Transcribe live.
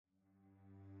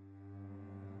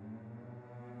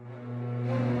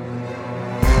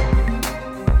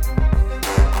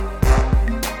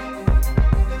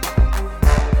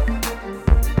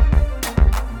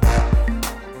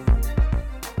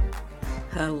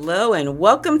Hello and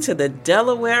welcome to the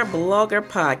Delaware Blogger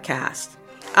Podcast.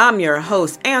 I'm your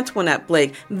host, Antoinette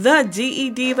Blake, the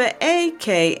DE Diva,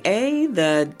 aka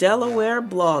the Delaware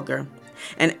Blogger.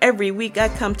 And every week I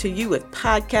come to you with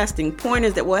podcasting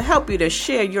pointers that will help you to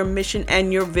share your mission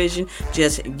and your vision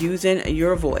just using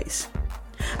your voice.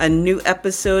 A new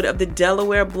episode of the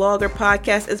Delaware Blogger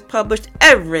Podcast is published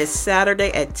every Saturday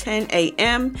at 10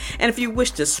 a.m. And if you wish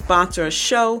to sponsor a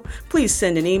show, please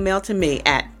send an email to me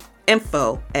at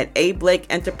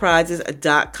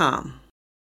info@ablakeenterprises.com.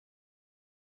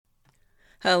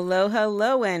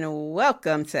 Hello, and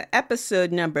welcome to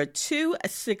episode number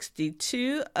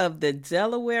 262 of the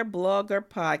Delaware Blogger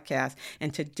Podcast.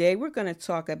 And today we're going to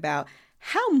talk about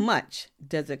how much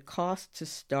does it cost to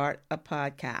start a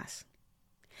podcast?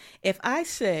 If I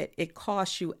said it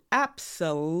costs you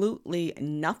absolutely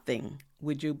nothing,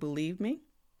 would you believe me?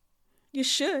 You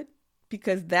should,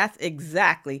 because that's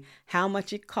exactly how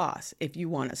much it costs if you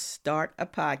want to start a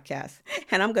podcast.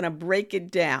 And I'm going to break it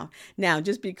down. Now,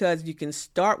 just because you can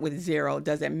start with zero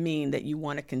doesn't mean that you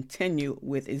want to continue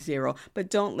with zero. But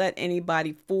don't let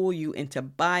anybody fool you into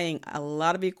buying a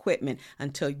lot of equipment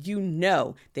until you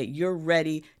know that you're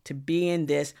ready to be in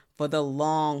this for the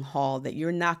long haul, that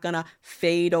you're not going to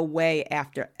fade away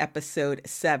after episode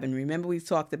 7. Remember, we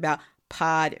talked about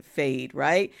pod fade,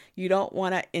 right? You don't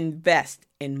want to invest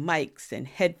in mics and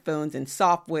headphones and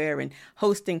software and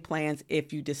hosting plans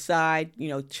if you decide,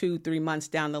 2-3 months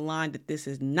down the line that this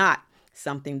is not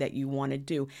something that you want to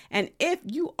do. And if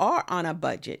you are on a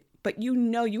budget, but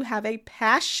you have a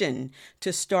passion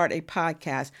to start a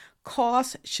podcast,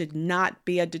 cost should not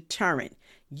be a deterrent.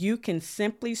 You can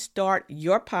simply start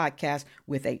your podcast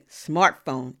with a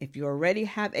smartphone. If you already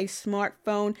have a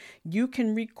smartphone, you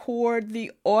can record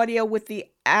the audio with the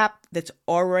app that's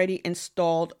already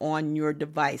installed on your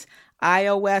device,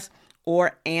 iOS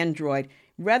or Android.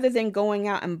 Rather than going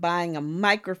out and buying a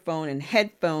microphone and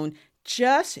headphone,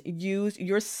 just use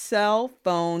your cell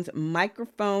phone's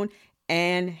microphone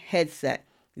and headset.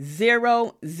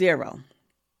 0.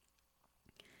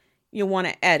 You want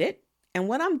to edit. And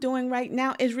what I'm doing right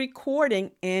now is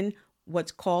recording in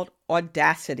what's called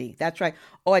Audacity. That's right.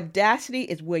 Audacity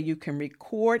is where you can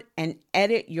record and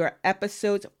edit your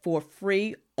episodes for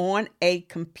free on a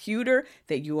computer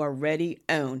that you already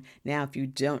own. Now, if you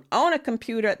don't own a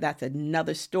computer, that's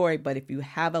another story. But if you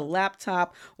have a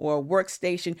laptop or a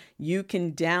workstation, you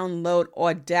can download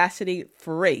Audacity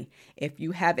free. If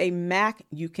you have a Mac,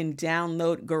 you can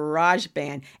download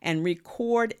GarageBand and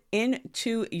record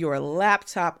into your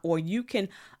laptop, or you can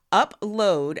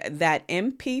upload that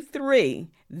MP3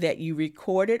 that you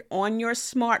recorded on your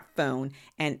smartphone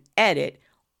and edit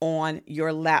on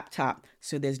your laptop.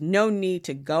 So there's no need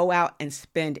to go out and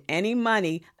spend any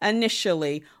money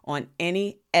initially on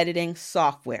any editing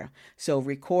software. So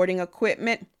recording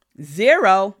equipment,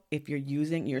 0 if you're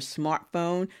using your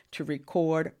smartphone to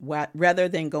record rather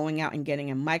than going out and getting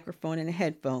a microphone and a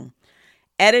headphone.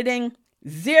 Editing,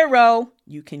 0.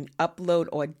 You can download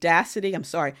Audacity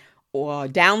or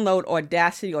download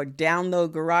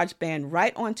GarageBand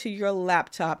right onto your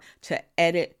laptop to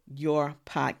edit your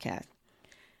podcast.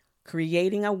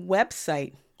 Creating a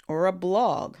website or a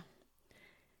blog.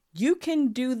 You can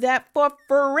do that for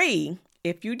free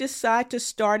if you decide to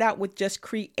start out with just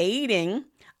creating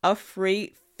a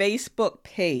free Facebook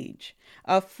page,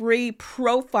 a free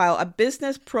profile, a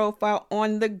business profile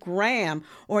on the gram,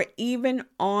 or even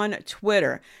on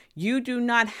Twitter. You do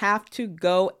not have to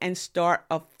go and start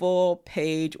a full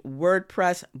page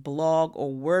WordPress blog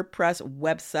or WordPress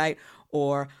website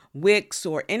or Wix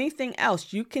or anything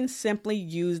else. You can simply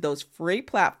use those free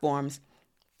platforms,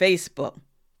 Facebook,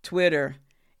 Twitter,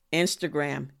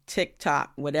 Instagram,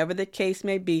 TikTok, whatever the case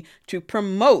may be, to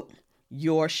promote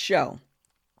your show.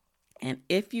 And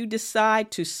if you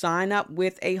decide to sign up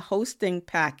with a hosting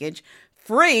package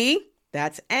free,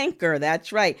 that's Anchor,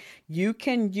 that's right, you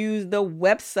can use the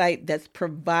website that's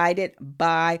provided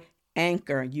by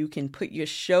Anchor. You can put your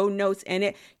show notes in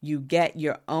it, you get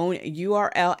your own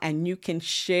URL, and you can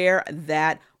share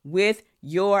that with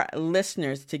your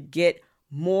listeners to get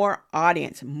more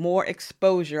audience, more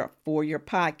exposure for your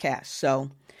podcast.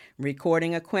 So,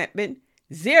 recording equipment,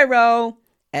 0.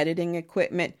 Editing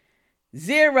equipment,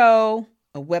 0.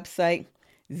 A website,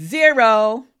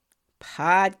 0.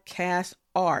 Podcast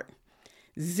art,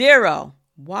 0.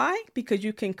 Why? Because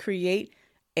you can create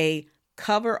a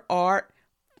cover art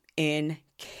in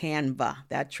Canva.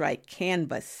 That's right,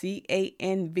 Canva,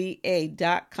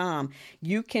 Canva.com.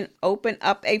 You can open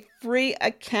up a free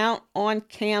account on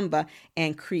Canva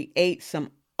and create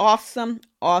some awesome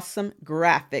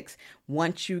graphics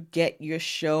once you get your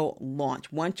show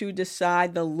launched. Once you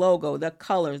decide the logo, the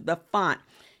colors, the font,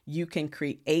 you can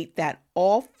create that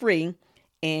all free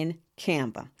in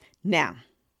Canva. Now,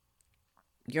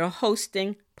 your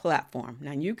hosting platform.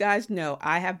 Now, you guys know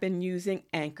I have been using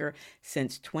Anchor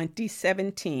since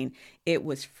 2017. It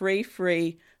was free.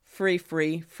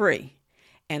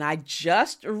 And I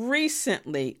just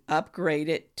recently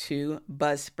upgraded to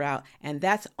Buzzsprout. And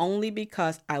that's only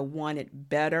because I wanted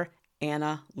better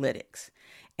analytics.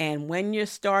 And when you're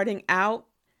starting out,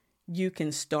 you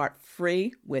can start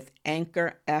free with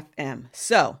Anchor FM.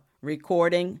 So,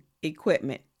 recording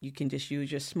equipment. You can just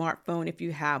use your smartphone if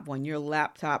you have one, your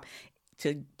laptop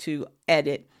to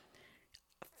edit.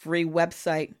 Free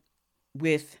website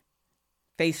with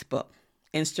Facebook,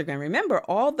 Instagram. Remember,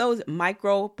 all those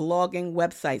micro blogging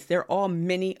websites, they're all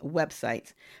mini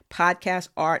websites. Podcast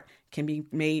art can be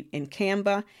made in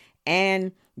Canva,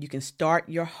 and you can start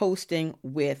your hosting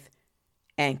with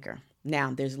Anchor.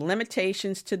 Now, there's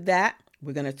limitations to that.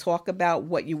 We're going to talk about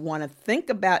what you want to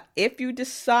think about if you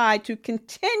decide to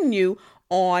continue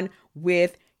on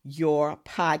with your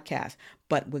podcast.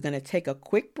 But we're going to take a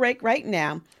quick break right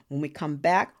now. When we come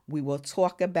back, we will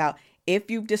talk about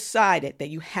if you've decided that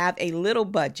you have a little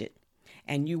budget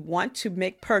and you want to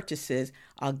make purchases.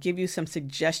 I'll give you some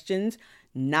suggestions,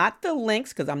 not the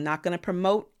links, because I'm not going to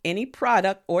promote any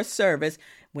product or service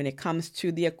when it comes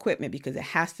to the equipment, because it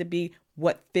has to be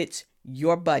what fits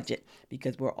your budget,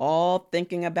 because we're all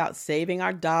thinking about saving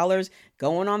our dollars,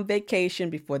 going on vacation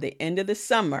before the end of the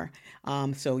summer. I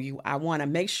want to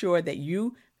make sure that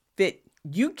you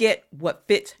get what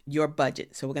fits your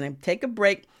budget. So we're going to take a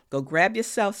break. Go grab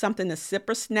yourself something to sip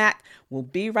or snack. We'll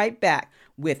be right back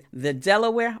with the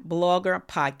Delaware Blogger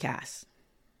Podcast.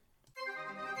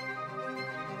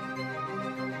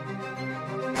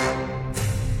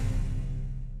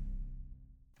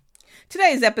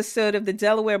 Today's episode of the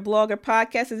Delaware Blogger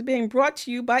Podcast is being brought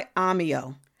to you by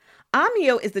Omio.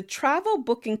 Omio is the travel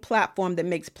booking platform that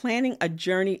makes planning a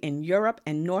journey in Europe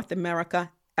and North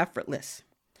America effortless.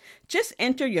 Just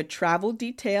enter your travel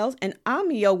details and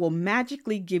Omio will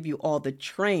magically give you all the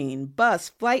train, bus,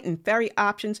 flight, and ferry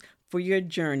options for your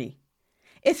journey.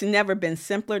 It's never been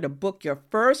simpler to book your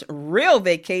first real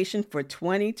vacation for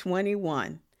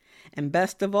 2021. And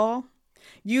best of all,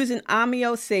 using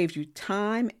Omio saves you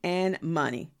time and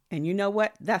money. And you know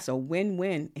what? That's a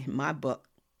win-win in my book.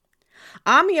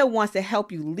 Omio wants to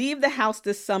help you leave the house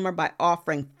this summer by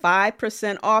offering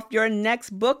 5% off your next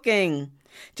booking.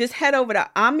 Just head over to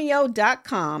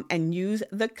omio.com and use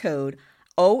the code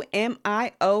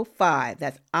OMIO5.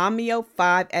 That's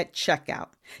OMIO5 at checkout.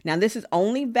 Now, this is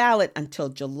only valid until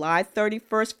July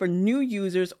 31st for new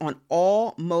users on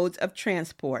all modes of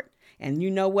transport. And you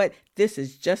know what? This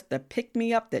is just the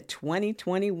pick-me-up that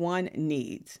 2021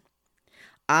 needs.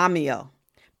 Omio.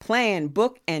 Plan,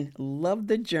 book, and love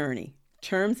the journey.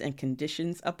 Terms and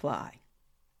conditions apply.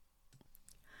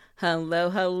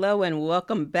 Hello, and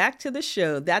welcome back to the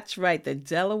show. That's right, the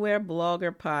Delaware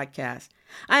Blogger Podcast.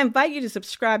 I invite you to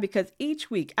subscribe because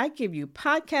each week I give you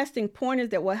podcasting pointers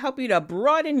that will help you to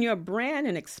broaden your brand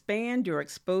and expand your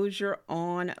exposure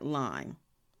online.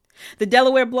 The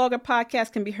Delaware Blogger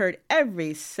Podcast can be heard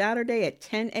every Saturday at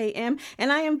 10 a.m.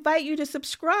 And I invite you to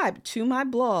subscribe to my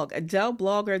blog,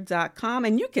 adelblogger.com,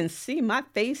 and you can see my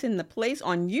face in the place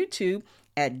on YouTube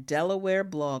at Delaware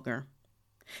Blogger.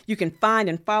 You can find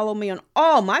and follow me on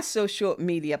all my social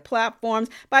media platforms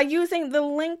by using the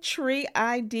Linktree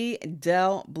ID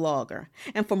Del Blogger.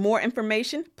 And for more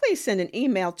information, please send an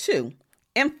email to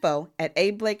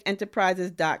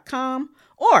info@ablakeenterprises.com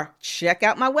or check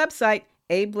out my website,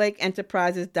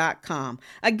 ablakeenterprises.com.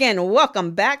 Again,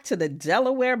 welcome back to the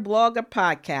Delaware Blogger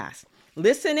Podcast.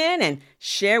 Listen in and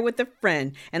share with a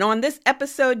friend. And on this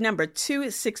episode number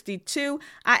 262,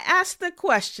 I asked the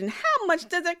question, how much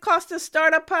does it cost to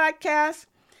start a podcast?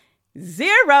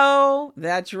 $0.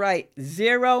 That's right.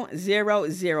 0.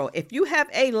 If you have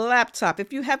a laptop,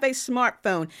 if you have a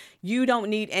smartphone, you don't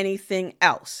need anything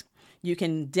else. You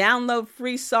can download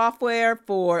free software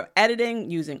for editing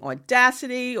using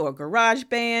Audacity or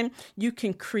GarageBand. You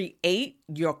can create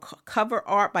your cover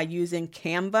art by using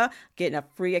Canva, getting a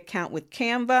free account with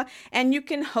Canva, and you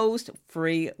can host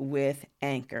free with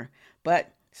Anchor.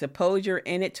 But suppose you're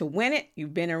in it to win it,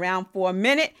 you've been around for a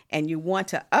minute, and you want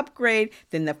to upgrade,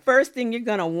 then the first thing you're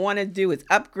going to want to do is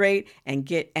upgrade and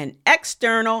get an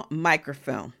external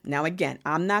microphone. Now, again,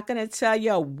 I'm not going to tell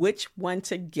you which one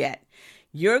to get.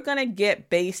 You're going to get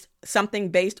something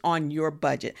based on your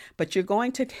budget, but you're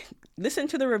going to listen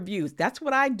to the reviews. That's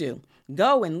what I do.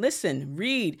 Go and listen,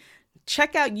 read,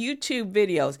 check out YouTube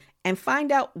videos, and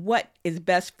find out what is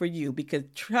best for you, because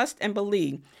trust and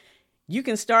believe, You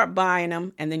can start buying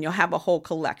them and then you'll have a whole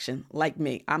collection like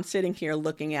me. I'm sitting here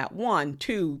looking at 1,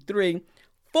 2, 3,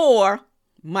 4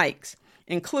 mics,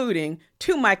 including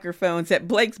 2 microphones at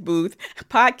Blake's booth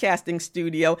podcasting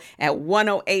studio at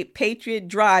 108 Patriot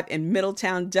Drive in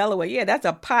Middletown, Delaware. Yeah, that's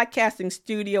a podcasting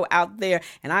studio out there,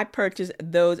 and I purchased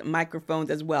those microphones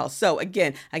as well. So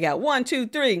again, I got 1, 2,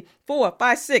 3, 4,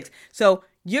 5, 6. So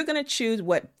you're going to choose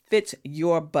what fits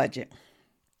your budget.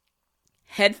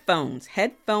 Headphones.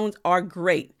 Headphones are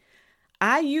great.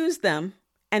 I use them,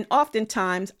 and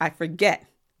oftentimes I forget.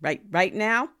 Right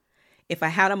now, if I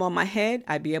had them on my head,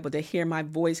 I'd be able to hear my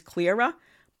voice clearer,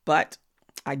 but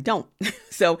I don't.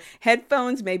 So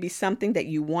headphones may be something that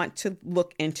you want to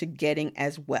look into getting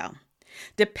as well.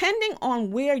 Depending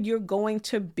on where you're going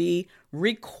to be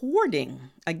recording,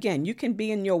 again, you can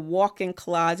be in your walk-in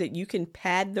closet. You can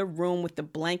pad the room with the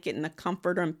blanket and the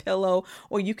comforter and pillow,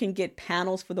 or you can get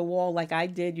panels for the wall like I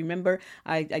did. You remember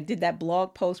I did that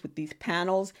blog post with these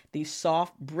panels, these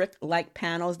soft brick-like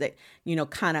panels that,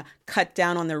 kind of cut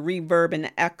down on the reverb and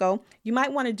the echo. You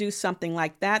might want to do something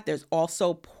like that. There's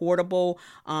also portable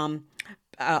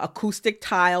acoustic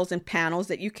tiles and panels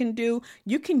that you can do.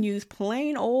 You can use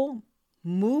plain old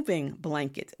moving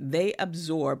blankets. They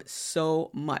absorb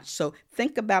so much. So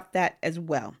think about that as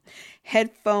well.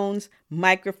 Headphones,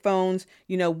 microphones,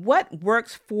 what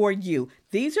works for you?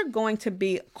 These are going to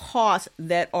be costs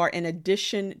that are in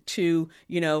addition to,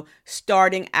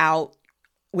 starting out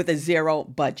with a zero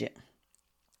budget.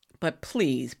 But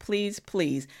please, please,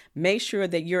 please make sure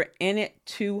that you're in it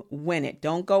to win it.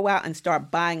 Don't go out and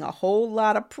start buying a whole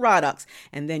lot of products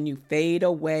and then you fade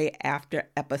away after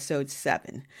episode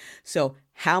 7. So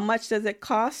how much does it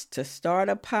cost to start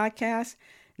a podcast?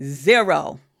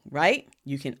 $0, right?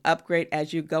 You can upgrade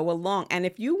as you go along. And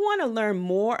if you want to learn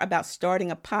more about starting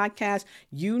a podcast,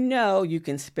 you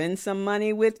can spend some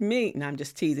money with me. No, I'm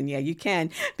just teasing. Yeah, you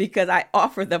can, because I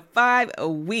offer the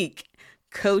 5-week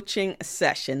coaching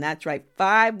session. That's right.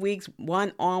 5 weeks,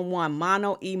 one-on-one,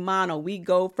 mano y mano. We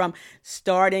go from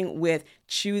starting with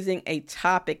choosing a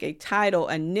topic, a title,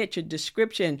 a niche, a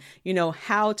description,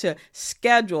 how to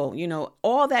schedule,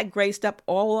 all that great stuff,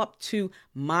 all up to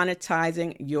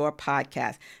monetizing your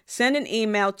podcast. Send an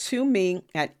email to me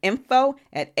at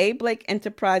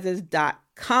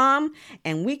info@ablakeenterprises.com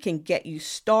and we can get you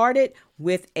started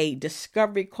with a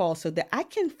discovery call so that I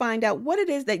can find out what it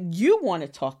is that you want to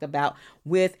talk about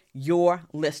with your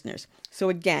listeners. So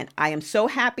again, I am so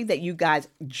happy that you guys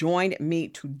joined me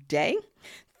today.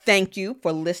 Thank you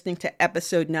for listening to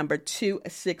episode number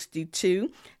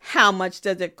 262. How much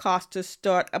does it cost to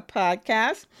start a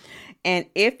podcast? And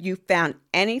if you found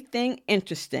anything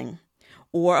interesting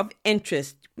or of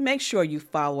interest, make sure you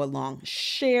follow along.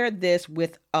 Share this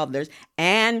with others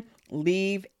and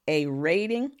leave a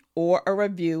rating or a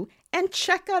review, and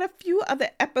check out a few other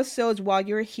episodes while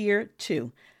you're here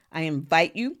too. I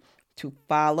invite you to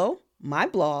follow my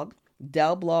blog,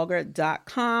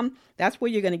 delblogger.com. That's where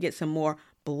you're going to get some more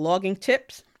blogging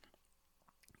tips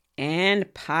and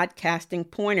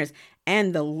podcasting pointers,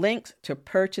 and the links to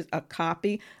purchase a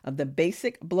copy of the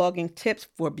basic blogging tips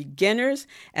for beginners,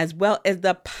 as well as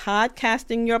the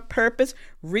Podcasting Your Purpose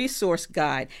resource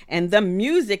guide. And the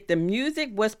music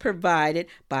was provided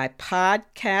by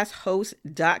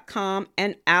podcasthost.com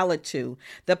and Alitu,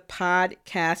 the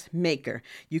podcast maker.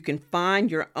 You can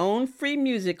find your own free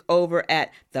music over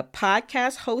at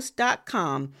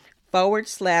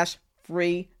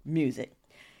thepodcasthost.com/free music.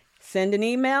 Send an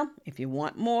email if you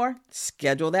want more.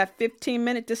 Schedule that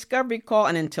 15-minute discovery call.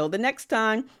 And until the next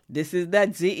time, this is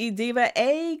the ZE Diva,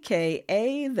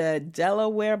 a.k.a. the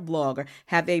Delaware Blogger.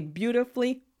 Have a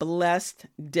beautifully blessed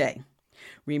day.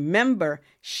 Remember,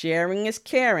 sharing is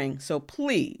caring. So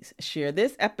please share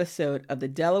this episode of the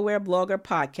Delaware Blogger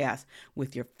podcast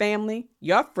with your family,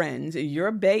 your friends, your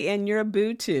bae, and your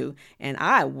boo too. And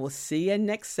I will see you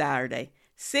next Saturday.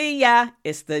 See ya.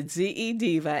 It's the ZE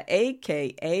Diva,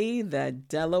 a.k.a. the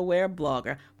Delaware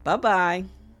Blogger.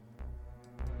 Bye-bye.